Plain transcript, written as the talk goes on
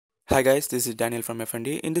Hi guys, this is Daniel from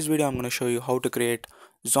FND. In this video, I'm going to show you how to create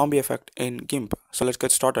zombie effect in GIMP. So let's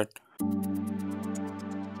get started.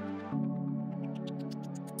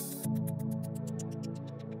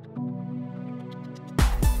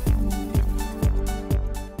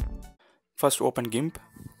 First open GIMP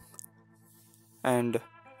and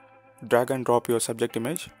drag and drop your subject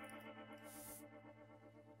image.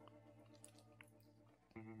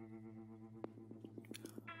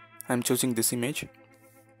 I'm choosing this image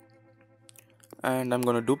and I'm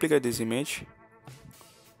going to duplicate this image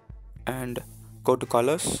and go to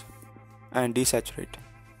colors and desaturate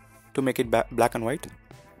to make it black and white.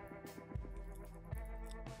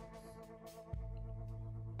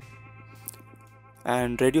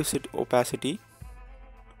 And reduce its opacity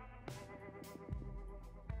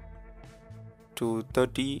to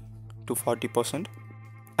 30 to 40%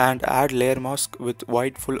 and add layer mask with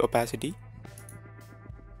white full opacity.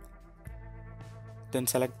 Then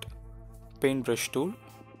select paintbrush tool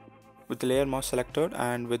with the layer mask selected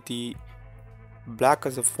and with the black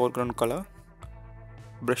as a foreground color,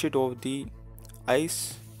 brush it over the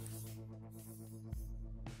eyes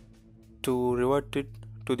to revert it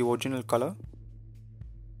to the original color,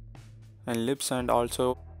 and lips and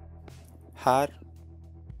also hair.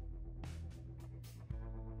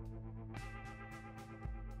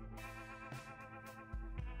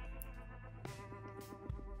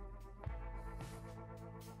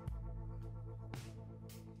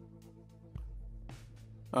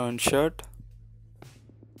 And shirt.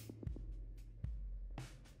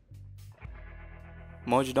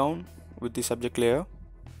 Merge down with the subject layer.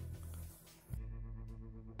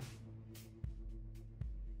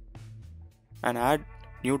 And add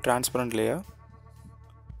new transparent layer.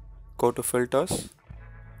 Go to filters,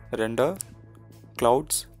 render,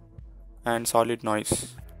 clouds and solid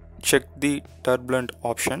noise. Check the turbulent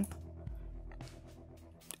option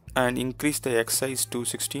and increase the X size to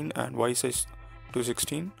 16 and Y size to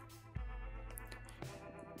 16.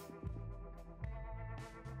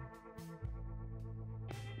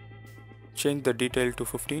 Change the detail to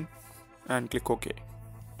 15 and click OK.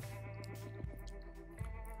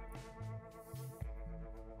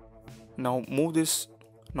 Now move this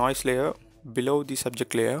noise layer below the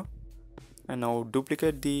subject layer and now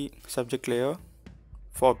duplicate the subject layer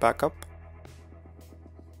for backup.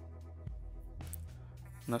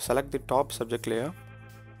 Now select the top subject layer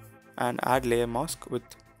and add layer mask with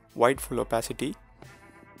white full opacity.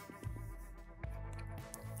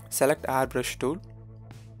 Select airbrush tool.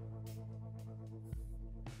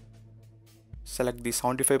 Select the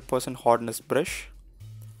 75% hardness brush.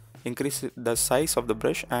 Increase the size of the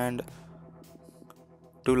brush and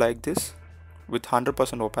do like this with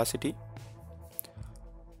 100% opacity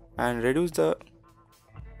and reduce the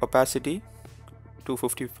opacity to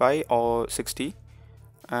 55 or 60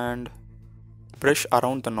 and brush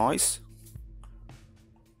around the noise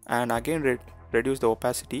and again reduce the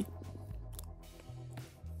opacity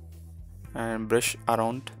and brush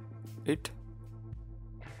around it.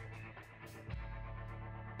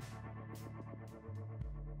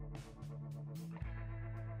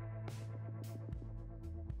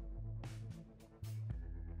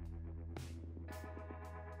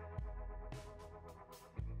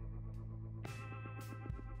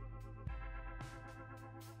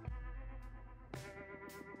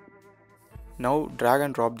 Now drag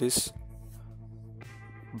and drop this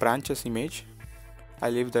branches image.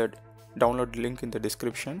 I leave the download link in the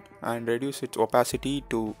description and reduce its opacity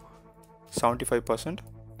to 75%.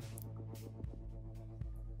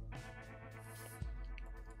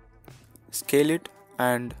 Scale it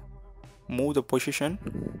and move the position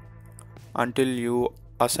until you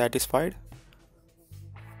are satisfied.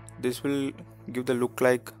 This will give the look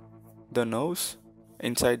like the nerves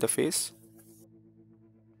inside the face.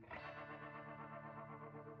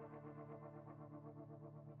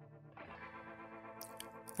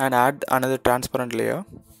 And add another transparent layer.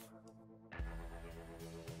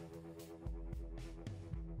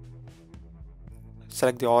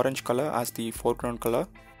 Select the orange color as the foreground color.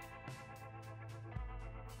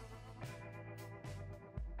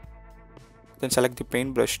 Then select the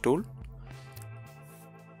paintbrush tool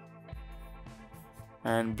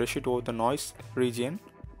and brush it over the noise region.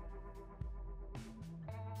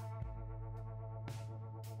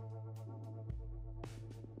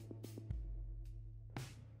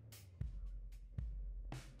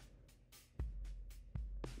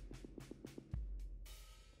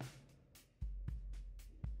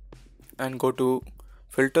 And go to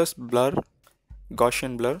filters, blur,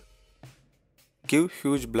 Gaussian blur, give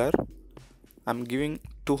huge blur. I'm giving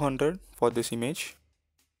 200 for this image.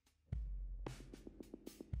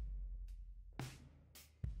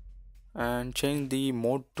 and change the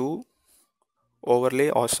mode to overlay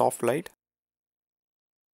or soft light.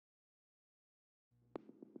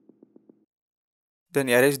 Then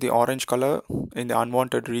erase the orange color in the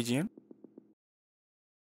unwanted region.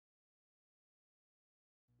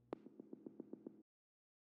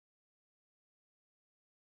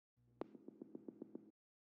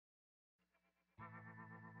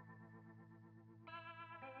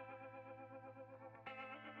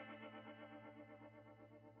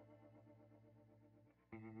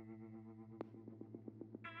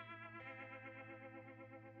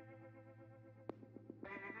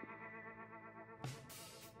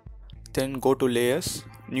 Then go to layers,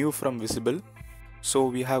 new from visible. So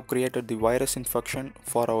we have created the virus infection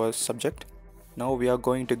for our subject. Now we are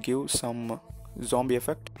going to give some zombie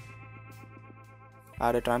effect.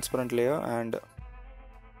 Add a transparent layer and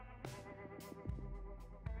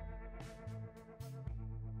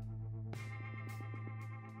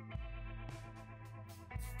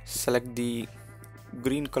select the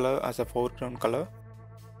green color as a foreground color.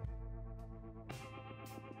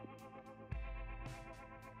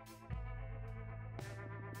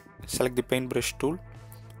 Select the paintbrush tool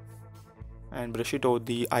and brush it over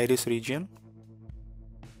the iris region.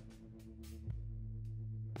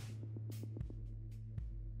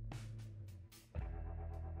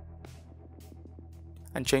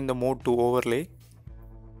 And change the mode to overlay.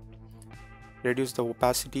 Reduce the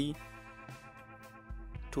opacity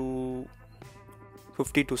to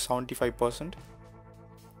 50 to 75%.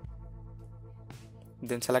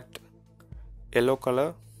 Then select yellow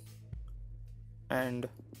color and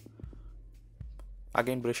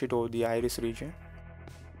again brush it over the iris region.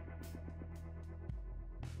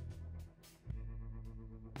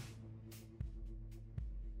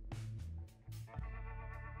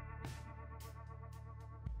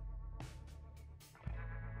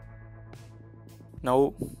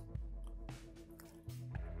 Now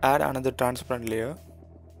add another transparent layer.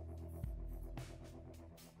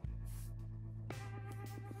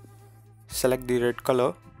 Select the red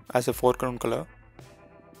color as a foreground color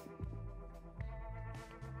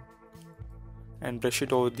and brush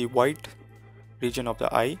it over the white region of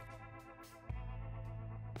the eye.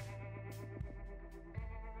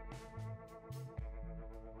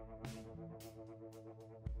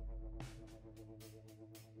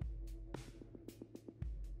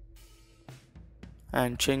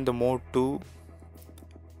 And change the mode to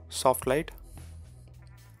soft light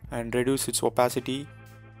and reduce its opacity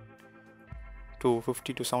to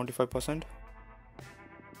 50 to 75%.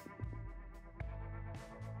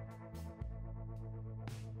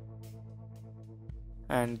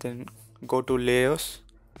 And then go to layers,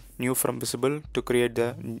 new from visible, to create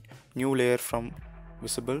the new layer from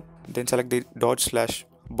visible. Then select the dot slash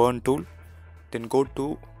burn tool. Then go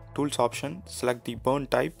to tools option, select the burn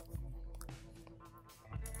type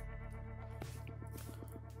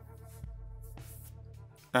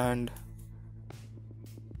and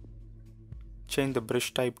change the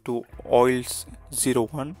brush type to oils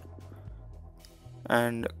 01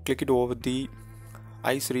 and click it over the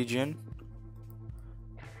eyes region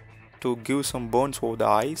to give some burns over the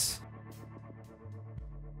eyes.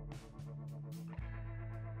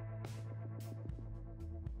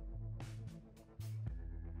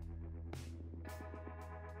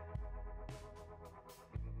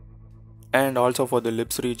 And also for the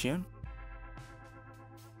lips region.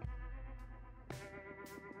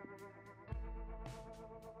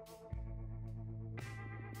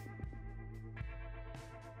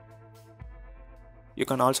 You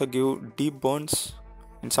can also give deep burns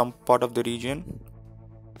in some part of the region.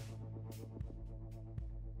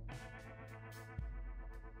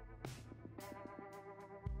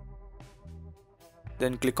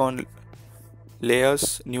 Then click on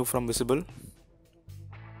layers, new from visible.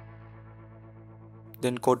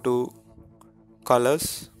 Then go to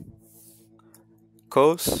colors,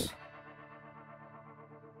 curves,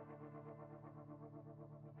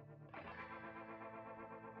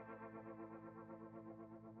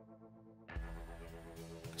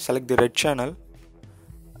 select the red channel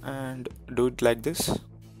and do it like this,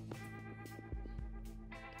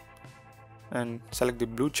 and select the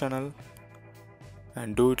blue channel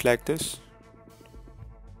and do it like this,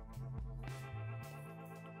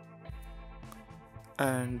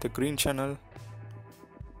 and the green channel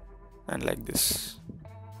and like this.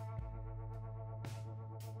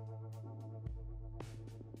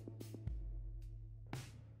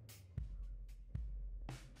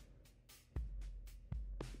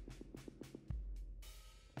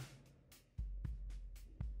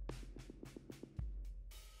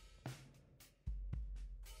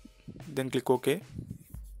 Then click OK.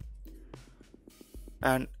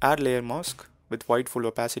 and add layer mask with white full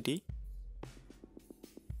opacity.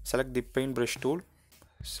 Select the paintbrush tool,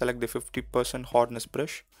 select the 50% hardness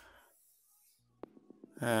brush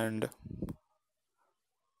and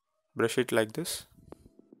brush it like this.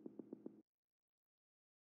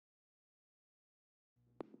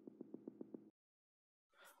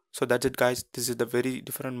 So that's it guys, this is the very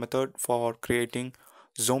different method for creating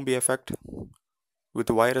zombie effect with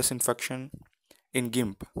virus infection in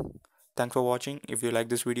GIMP. Thanks for watching. If you like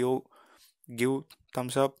this video, give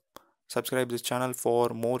thumbs up, subscribe this channel for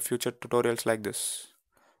more future tutorials like this.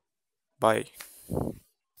 Bye.